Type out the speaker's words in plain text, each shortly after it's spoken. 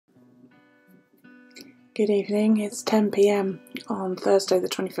Good evening, it's 10 PM on Thursday the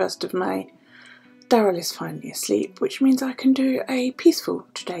 21st of May. Daryl is finally asleep, which means I can do a peaceful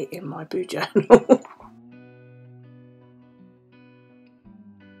today in my boo journal.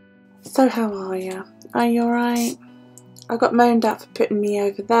 So how are you? Are you alright? I got moaned at for putting me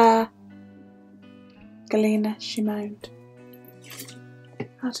over there. Galena, she moaned. I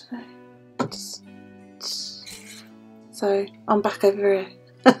don't know. So I'm back over here.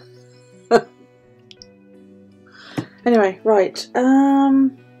 Anyway, right,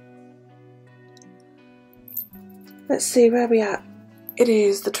 let's see where we at. It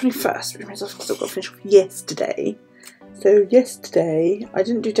is the 21st, which means I've still got to finish off yesterday. So yesterday, I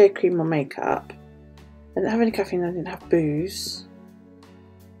didn't do day cream or makeup. I didn't have any caffeine, I didn't have booze.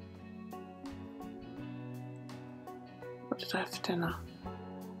 What did I have for dinner?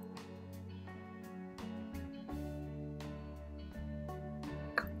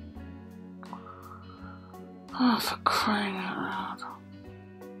 Oh, for crying out loud.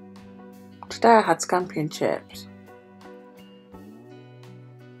 Today I had scampi and chips.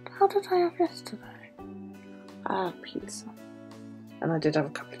 How did I have yesterday? I had pizza. And I did have a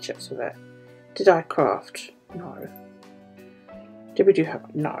couple of chips with it. Did I craft? No. Did we do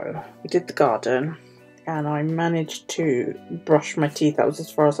have? No. We did the garden. And I managed to brush my teeth. That was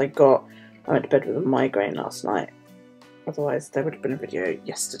as far as I got. I went to bed with a migraine last night. Otherwise there would have been a video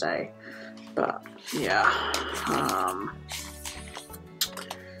yesterday. But yeah,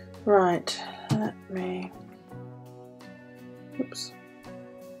 right, let me, oops,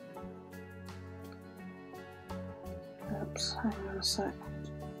 hang on a sec.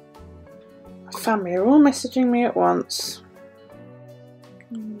 My family are all messaging me at once.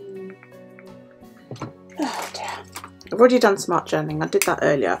 Oh dear. I've already done smart journaling, I did that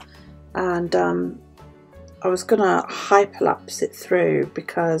earlier, and I was gonna hyperlapse it through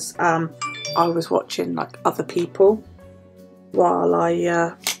because I was watching like other people while I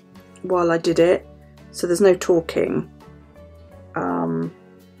did it, so there's no talking. But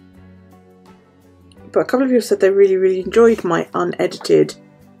a couple of people said they really enjoyed my unedited,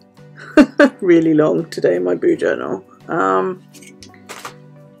 really long today in my boo journal.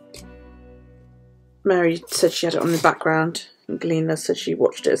 Mary said she had it on the background, and Galena said she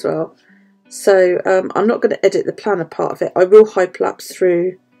watched it as well. So I'm not going to edit the planner part of it. I will hyperlapse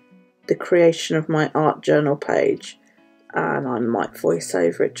through the creation of my art journal page, and I might voice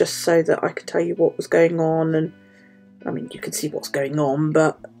over it just so that I could tell you what was going on. And I mean, you can see what's going on,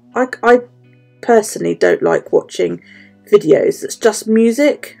 but I personally don't like watching videos that's just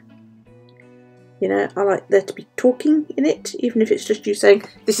music. You know, I like there to be talking in it, even if it's just you saying,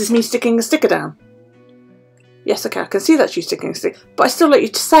 this is me sticking a sticker down. Yes, okay, I can see that's you sticking a sticker, but I still like you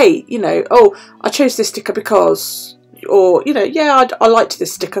to say, you know, oh, I chose this sticker because, or, you know, yeah, I liked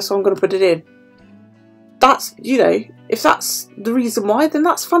this sticker, so I'm going to put it in. That's, you know, if that's the reason why, then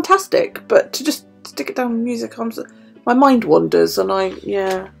that's fantastic. But to just stick it down with music, my mind wanders, and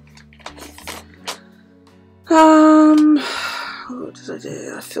yeah. What did I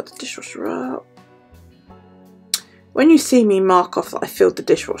do? I filled the dishwasher up. When you see me mark off that I filled the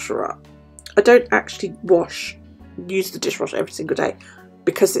dishwasher up, I don't actually use the dishwasher every single day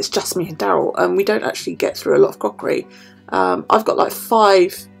because it's just me and Daryl, and we don't actually get through a lot of crockery. I've got like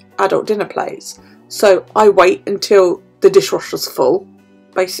 5 adult dinner plates, so I wait until the dishwasher's full,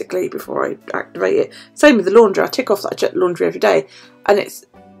 basically, before I activate it. Same with the laundry. I tick off that I check the laundry every day, and it's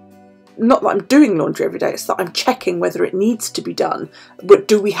not that I'm doing laundry every day, it's that I'm checking whether it needs to be done, but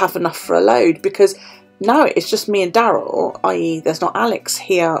do we have enough for a load? Because now it's just me and Daryl, i.e. there's not Alex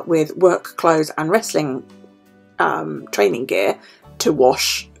here with work clothes and wrestling training gear to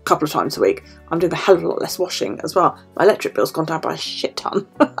wash a couple of times a week. I'm doing a hell of a lot less washing as well. My electric bill's gone down by a shit ton.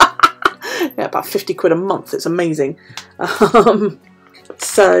 Yeah, about 50 quid a month. It's amazing.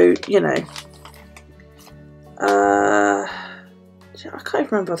 So, you know, I can't even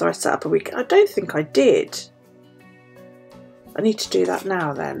remember whether I set up a week. I don't think I did. I need to do that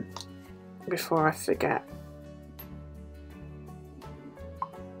now then, before I forget.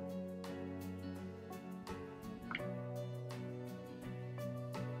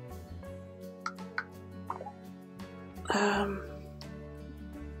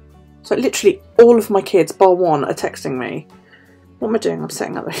 So literally all of my kids, bar one, are texting me. What am I doing? I'm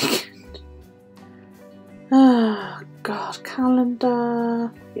setting up the weekend. Oh God,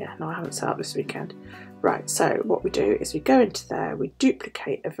 calendar. Yeah, no, I haven't set up this weekend. Right, so what we do is we go into there, we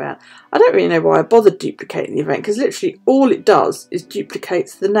duplicate event. I don't really know why I bothered duplicating the event, because literally all it does is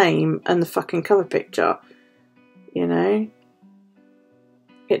duplicates the name and the fucking cover picture. You know?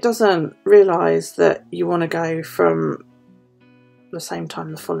 It doesn't realise that you want to go from the same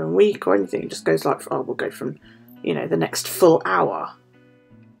time the following week or anything. It just goes like, oh, we'll go from, you know, the next full hour.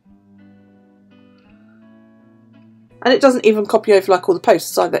 And it doesn't even copy over like all the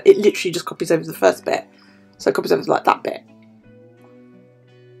posts either. It literally just copies over the first bit. So it copies over like that bit.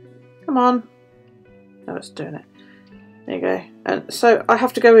 Come on. Oh, it's doing it. There you go. And so I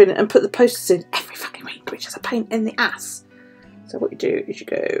have to go in and put the posts in every fucking week, which is a pain in the ass. So what you do is you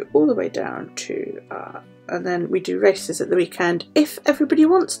go all the way down to, and then we do races at the weekend if everybody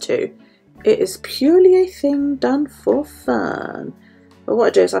wants to. It is purely a thing done for fun. But what I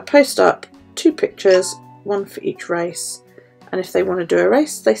do is I post up 2 pictures, 1 for each race. And if they want to do a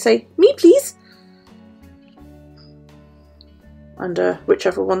race, they say, me please. And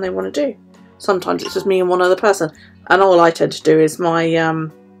whichever one they want to do. Sometimes it's just me and one other person. And all I tend to do is my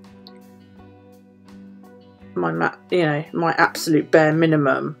my absolute bare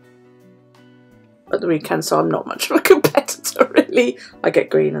minimum at the weekend, so I'm not much of a competitor really. I get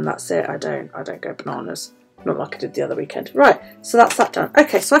green and that's it. I don't go bananas. Not like I did the other weekend. Right, so that's that done.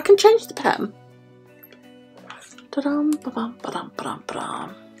 Okay, so I can change the pen. Ta-dum, ba-dum, ba-dum, ba-dum,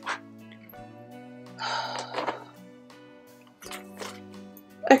 ba-dum.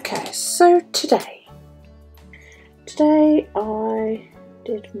 Okay, so today I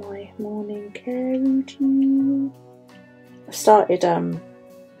did my morning care routine. I started, there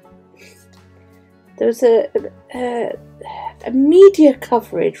was a media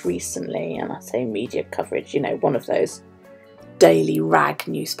coverage recently, and I say media coverage, you know, one of those daily rag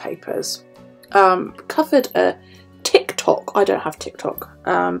newspapers, covered a TikTok, I don't have TikTok,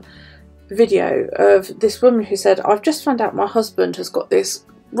 video of this woman who said, I've just found out my husband has got this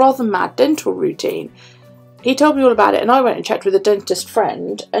rather mad dental routine. He told me all about it and I went and checked with a dentist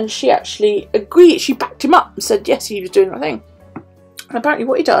friend and she actually agreed, she backed him up and said yes, he was doing the right thing. And apparently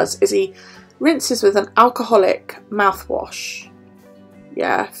what he does is he rinses with an alcoholic mouthwash,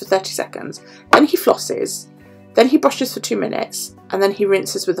 yeah, for 30 seconds, then he flosses, then he brushes for 2 minutes and then he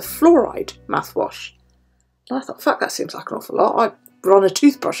rinses with a fluoride mouthwash. And I thought, fuck, that seems like an awful lot. I run a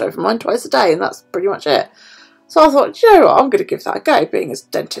toothbrush over mine twice a day and that's pretty much it. So I thought, you know what, I'm going to give that a go, being as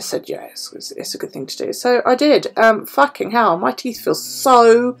dentist said, yeah, it's a good thing to do. So I did. Fucking hell, my teeth feel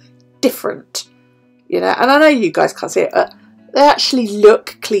so different, you know. And I know you guys can't see it, but they actually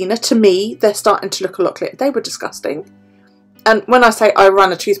look cleaner to me. They're starting to look a lot cleaner. They were disgusting. And when I say I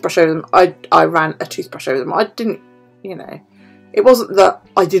ran a toothbrush over them, I ran a toothbrush over them. I didn't, you know, it wasn't that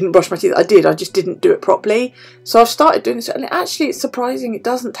I didn't brush my teeth. I did. I just didn't do it properly. So I've started doing this, and actually it's surprising. It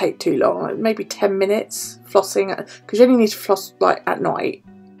doesn't take too long, like maybe 10 minutes flossing, because you only need to floss like at night.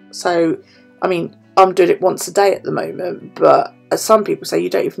 So, I mean, I'm doing it once a day at the moment, but as some people say, you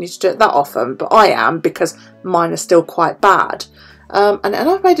don't even need to do it that often. But I am, because mine are still quite bad, and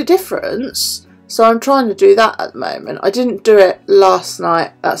I've made a difference. So I'm trying to do that at the moment. I didn't do it last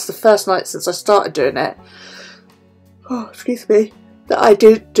night. That's the first night since I started doing it. Oh, excuse me, that I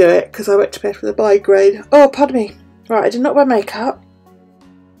didn't do it because I went to bed with a migraine. Oh, pardon me. Right, I did not wear makeup.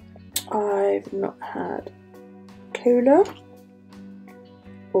 I've not had cola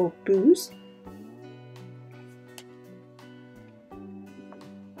or booze.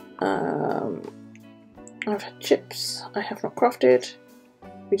 I've had chips. I have not crafted.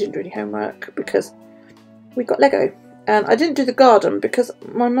 We didn't do any homework because we got Lego. And I didn't do the garden because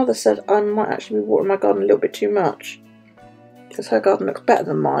my mother said I might actually be watering my garden a little bit too much, because her garden looks better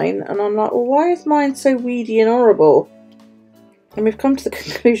than mine, and I'm like, well, why is mine so weedy and horrible? And we've come to the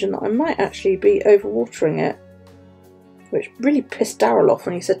conclusion that I might actually be overwatering it, which really pissed Daryl off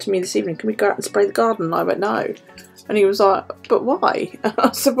when he said to me this evening, can we go out and spray the garden? And I went, no. And he was like, but why? And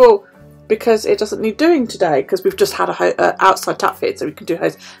I said, well, because it doesn't need doing today, because we've just had a outside tap fit, so we can do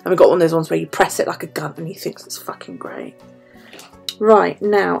hose, and we've got one of those ones where you press it like a gun, and he thinks it's fucking great. Right,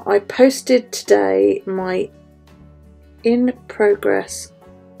 now, I posted today my in progress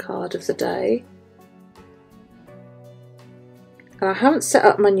card of the day, and I haven't set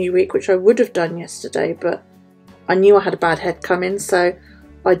up my new week, which I would have done yesterday, but I knew I had a bad head coming, so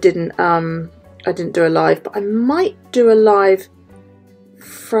I didn't do a live. But I might do a live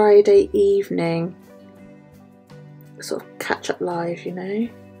Friday evening, sort of catch up live, you know.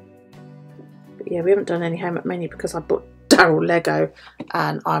 But yeah, we haven't done any homework, mainly because I bought Daryl Lego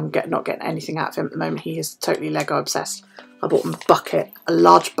and I'm not getting anything out of him at the moment. He is totally Lego obsessed. I bought him a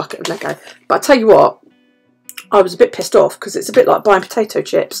large bucket of Lego. But I tell you what, I was a bit pissed off because it's a bit like buying potato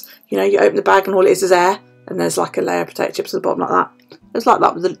chips. You know, you open the bag and all it is air, and there's like a layer of potato chips at the bottom like that. It's like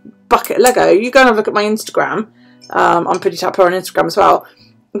that with a bucket of Lego. You go and have a look at my Instagram. I'm pretty tapper on Instagram as well.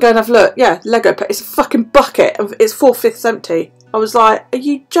 And go and have a look. Yeah, Lego. It's a fucking bucket. It's 4/5 empty. I was like, are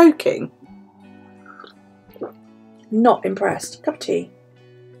you joking? Not impressed. Cup of tea.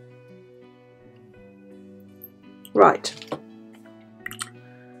 Right.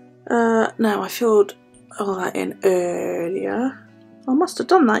 Now I filled all that in earlier. I must have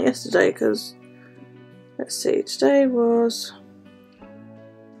done that yesterday because, let's see, today was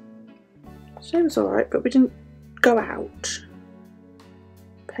alright, but we didn't go out.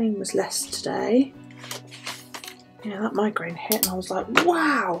 Pain was less today. Yeah, that migraine hit and I was like,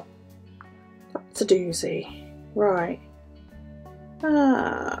 wow, that's a doozy. Right.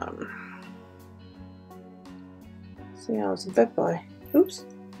 See, I was in bed by, oops,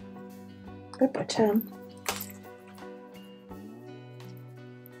 bed by 10.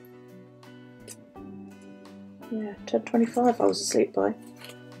 Yeah, 10:25 I was asleep by.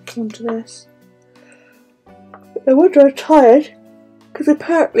 Come on to this. I wonder I'm tired, because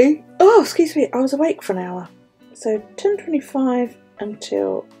apparently, oh excuse me, I was awake for an hour. So 10:25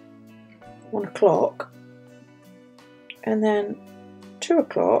 until 1 o'clock, and then 2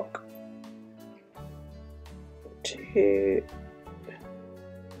 o'clock to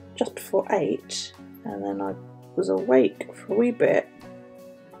just before 8, and then I was awake for a wee bit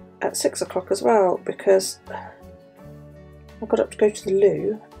at 6 o'clock as well, because I got up to go to the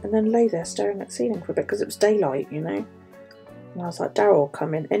loo and then lay there staring at the ceiling for a bit because it was daylight, you know. And I was like, Daryl will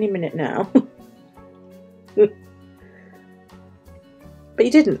come in any minute now. But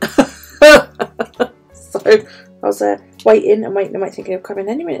he didn't. So I was there waiting and waiting, thinking he'll come in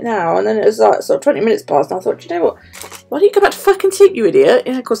any minute now. And then it was like sort of 20 minutes passed and I thought, you know what? Why don't you go back to fucking sleep, you idiot?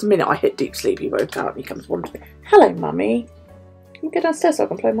 And of course the minute I hit deep sleep he woke up and he comes wandering to me. Hello, mummy. Can you go downstairs so I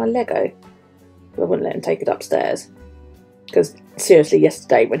can play my Lego? But I wouldn't let him take it upstairs. Because seriously,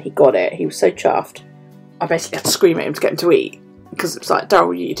 yesterday when he got it, he was so chuffed. I basically had to scream at him to get him to eat. Because it was like, Daryl,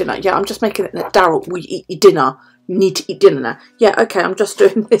 will you eat dinner? Yeah, I'm just making it. Daryl, will you eat your dinner? You need to eat dinner now. Yeah, okay, I'm just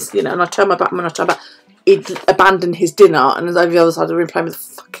doing this, you know. And I turn my back, and when I turn back, he'd abandoned his dinner and was over the other side of the room playing with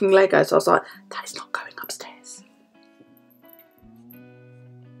fucking Lego. So I was like, that is not going upstairs.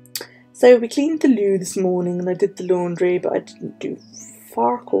 So we cleaned the loo this morning and I did the laundry, but I didn't do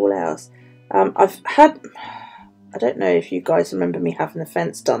fuck all else. I've had, I don't know if you guys remember me having the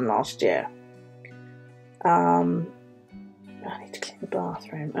fence done last year. I need to clean the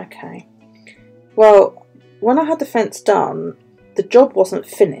bathroom. Okay. Well, when I had the fence done, the job wasn't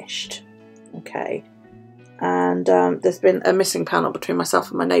finished. Okay. And there's been a missing panel between myself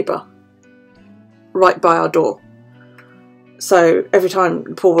and my neighbour, right by our door. So every time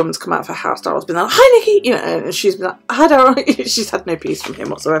the poor woman's come out of her house, Daryl's been like, hi Nikki, you know, and she's been like, hi Daryl. She's had no peace from him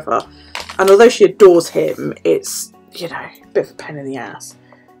whatsoever. And although she adores him, it's, you know, a bit of a pain in the ass.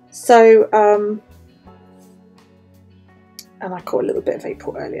 So, and I caught a little bit of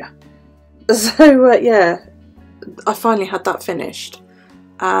April earlier. So, yeah, I finally had that finished.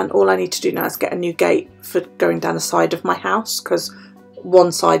 And all I need to do now is get a new gate for going down the side of my house, because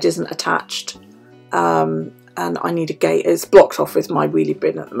one side isn't attached. And I need a gate. It's blocked off with my wheelie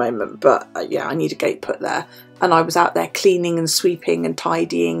bin at the moment, but yeah, I need a gate put there. And I was out there cleaning and sweeping and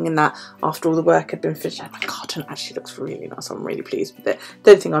tidying and that after all the work had been finished. Oh my God, it actually looks really nice. I'm really pleased with it.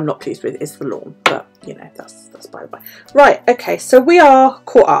 The only thing I'm not pleased with is the lawn, but you know, that's by the by. Right, okay, so we are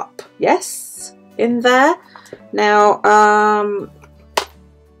caught up. Yes, in there. Now,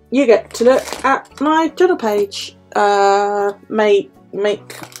 you get to look at my journal page. Make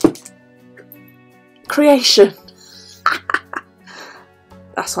creation.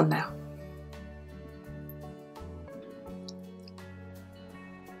 That's on now.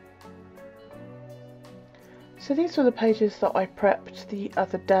 So these were the pages that I prepped the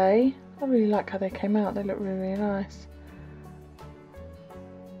other day. I really like how they came out. They look really, really nice.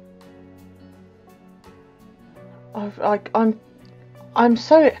 I'm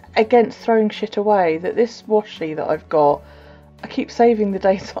so against throwing shit away that this washi that I've got, I keep saving the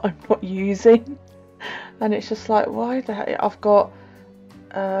days that I'm not using. And it's just like, why the heck? I've got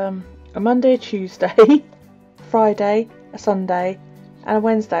a Monday, a Tuesday, Friday, a Sunday, and a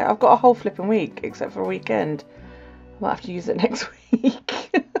Wednesday. I've got a whole flipping week, except for a weekend. I might have to use it next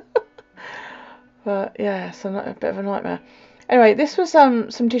week. But yeah, it's a bit of a nightmare. Anyway, this was some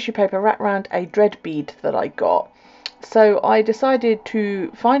tissue paper wrapped around a dread bead that I got. So I decided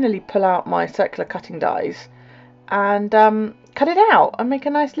to finally pull out my circular cutting dies and cut it out and make a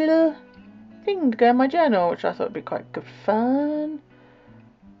nice little thing to go in my journal, which I thought would be quite good fun.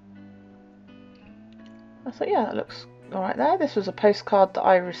 I thought, yeah, that looks alright there. This was a postcard that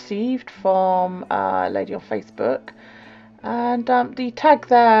I received from a lady on Facebook, and the tag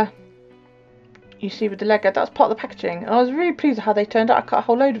there you see with the Lego, that's part of the packaging, and I was really pleased with how they turned out. I cut a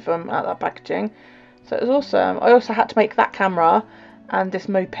whole load of them out of that packaging, so it was awesome. I also had to make that camera and this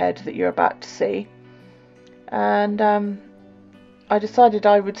moped that you're about to see. and I decided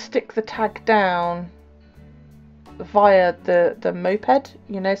I would stick the tag down via the moped,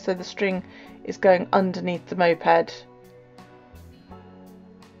 you know, so the string is going underneath the moped.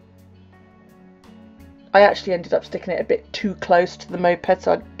 I actually ended up sticking it a bit too close to the moped,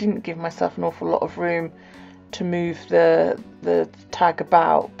 so I didn't give myself an awful lot of room to move the tag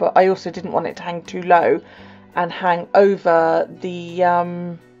about, but I also didn't want it to hang too low and hang over the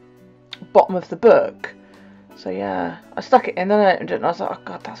bottom of the book. So yeah, I stuck it in, then I opened it and I was like, oh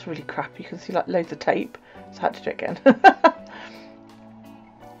god, that's really crap. You can see like loads of tape, so I had to do it again.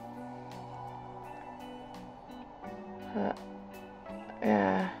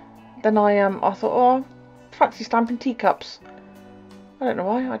 Yeah, then I thought, oh, I fancy stamping teacups. I don't know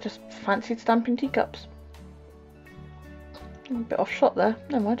why, I just fancied stamping teacups. A bit off shot there,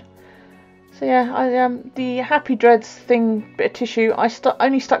 never mind. So yeah, the Happy Dreads thing, bit of tissue, I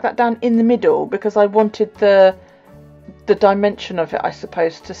only stuck that down in the middle because I wanted the dimension of it, I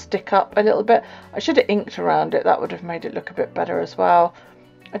suppose, to stick up a little bit. I should have inked around it, that would have made it look a bit better as well.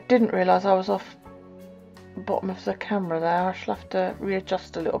 I didn't realise I was off the bottom of the camera there, I shall have to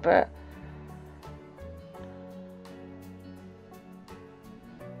readjust a little bit.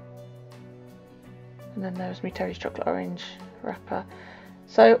 And then there was me Terry's chocolate orange wrapper.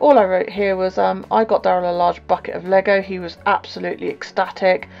 So all I wrote here was, I got Daryl a large bucket of Lego. He was absolutely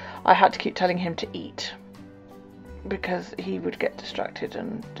ecstatic. I had to keep telling him to eat because he would get distracted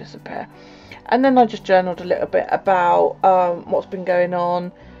and disappear. And then I just journaled a little bit about what's been going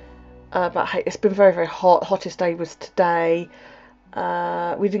on. About how it's been very, very hot. Hottest day was today.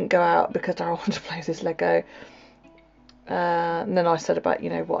 We didn't go out because Daryl wanted to play with his Lego. And then I said about, you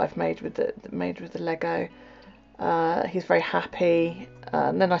know, what I've made with the Lego. He's very happy.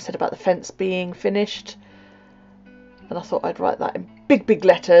 And then I said about the fence being finished, and I thought I'd write that in big, big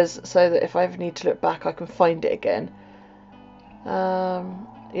letters so that if I ever need to look back I can find it again.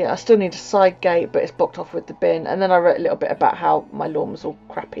 Yeah, I still need a side gate, but it's blocked off with the bin. And then I wrote a little bit about how my lawn was all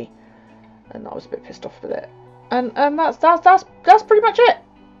crappy, and I was a bit pissed off with it. And that's pretty much it.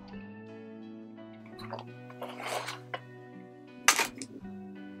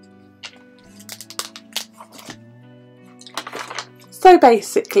 So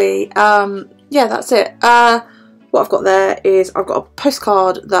basically, yeah, that's it. What I've got there is I've got a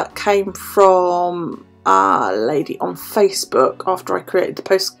postcard that came from a lady on Facebook after I created the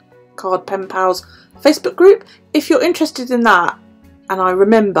Postcard Pen Pals Facebook group. If you're interested in that, and I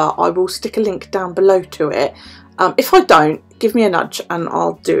remember, I will stick a link down below to it. If I don't, give me a nudge and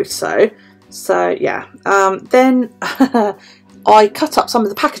I'll do so. So yeah, then I cut up some of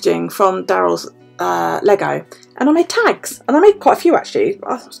the packaging from Daryl's Lego, and I made tags, and I made quite a few actually.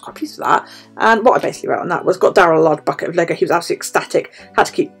 I was quite pleased with that. And what I basically wrote on that was, got Daryl a large bucket of Lego. He was absolutely ecstatic. Had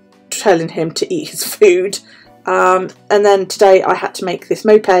to keep telling him to eat his food. And then today I had to make this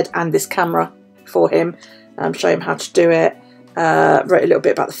moped and this camera for him, show him how to do it. Wrote a little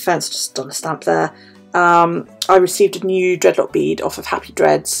bit about the fence, just on a stamp there. I received a new dreadlock bead off of Happy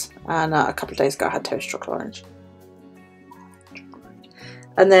Dreads, and a couple of days ago I had Terry's chocolate orange.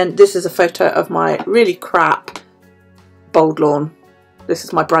 And then this is a photo of my really crap bold lawn. This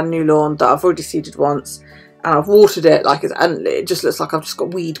is my brand new lawn that I've already seeded once, and I've watered it and it just looks like I've just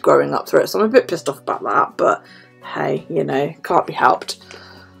got weed growing up through it. So I'm a bit pissed off about that, but hey, you know, can't be helped.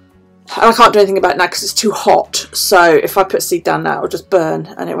 And I can't do anything about it now because it's too hot. So if I put seed down now, it'll just burn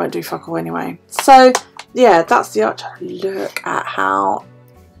and it won't do fuck all anyway. So yeah, that's the arch. Look at how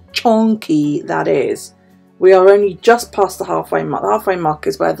chonky that is. We are only just past the halfway mark. The halfway mark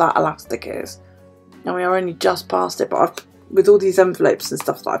is where that elastic is. And we are only just past it. But with all these envelopes and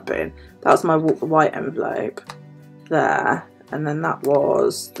stuff that I put in, that was my white envelope there. And then that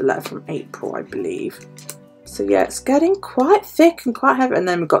was the letter from April, I believe. So yeah, it's getting quite thick and quite heavy. And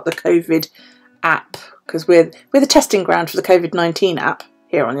then we've got the COVID app, because we're the testing ground for the COVID-19 app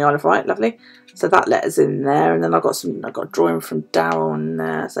here on the Isle of Wight. Lovely. So that letter's in there, and then I've got a drawing from Daryl in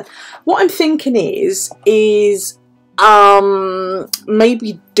there. So what I'm thinking is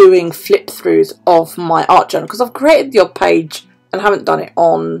maybe doing flip throughs of my art journal, because I've created the odd page and haven't done it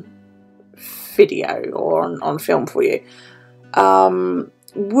on video or on film for you.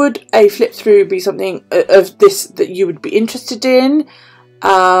 Would a flip through be something of this that you would be interested in?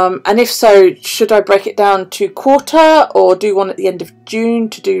 And if so, should I break it down to quarter or do one at the end of June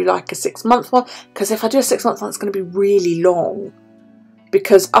to do like a 6-month one? Because if I do a 6-month one, it's going to be really long.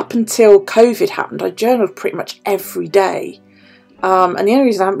 Because up until COVID happened, I journaled pretty much every day. And the only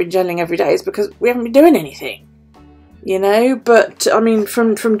reason I haven't been journaling every day is because we haven't been doing anything. You know, but I mean,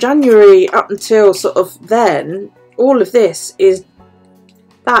 from January up until sort of then, all of this is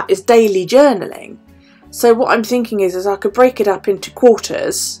daily journaling. So what I'm thinking is I could break it up into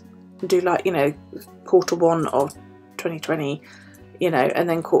quarters and do like, you know, quarter 1 of 2020, you know, and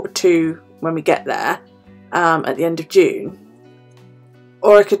then quarter 2 when we get there at the end of June.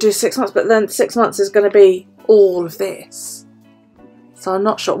 Or I could do 6 months, but then 6 months is going to be all of this. So I'm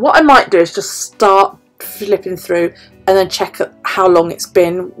not sure. What I might do is just start flipping through and then check how long it's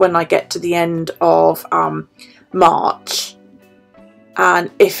been when I get to the end of March.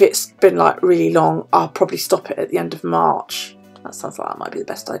 And if it's been like really long, I'll probably stop it at the end of March. That sounds like that might be the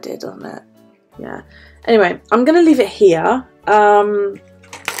best idea, doesn't it? Yeah. Anyway, I'm going to leave it here. Put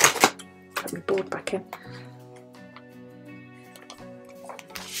my board back in.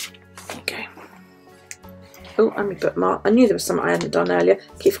 There you go. Oh, and my bookmark. I knew there was something I hadn't done earlier.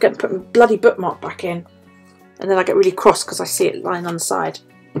 Keep forgetting to put my bloody bookmark back in. And then I get really cross because I see it lying on the side.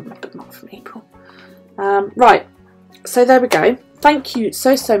 My bookmark from April. Right. So there we go. Thank you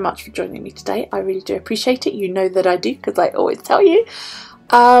so much for joining me today. I really do appreciate it. You know that I do because I always tell you.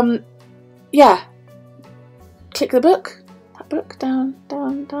 Yeah. Click the book. That book down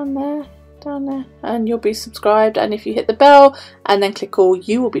there, and you'll be subscribed. And if you hit the bell and then click all,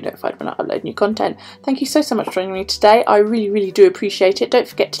 you will be notified when I upload new content. Thank you so much for joining me today. I really do appreciate it. Don't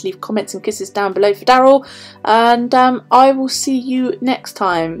forget to leave comments and kisses down below for Daryl, and I will see you next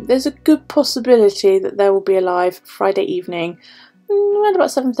time. There's a good possibility that there will be a live Friday evening around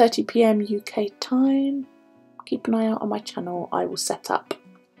about 7:30 PM UK time. Keep an eye out on my channel. I will set up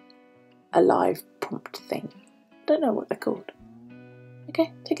a live prompt thing. I don't know what they're called.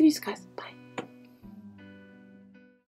 Okay, take it easy guys. Bye.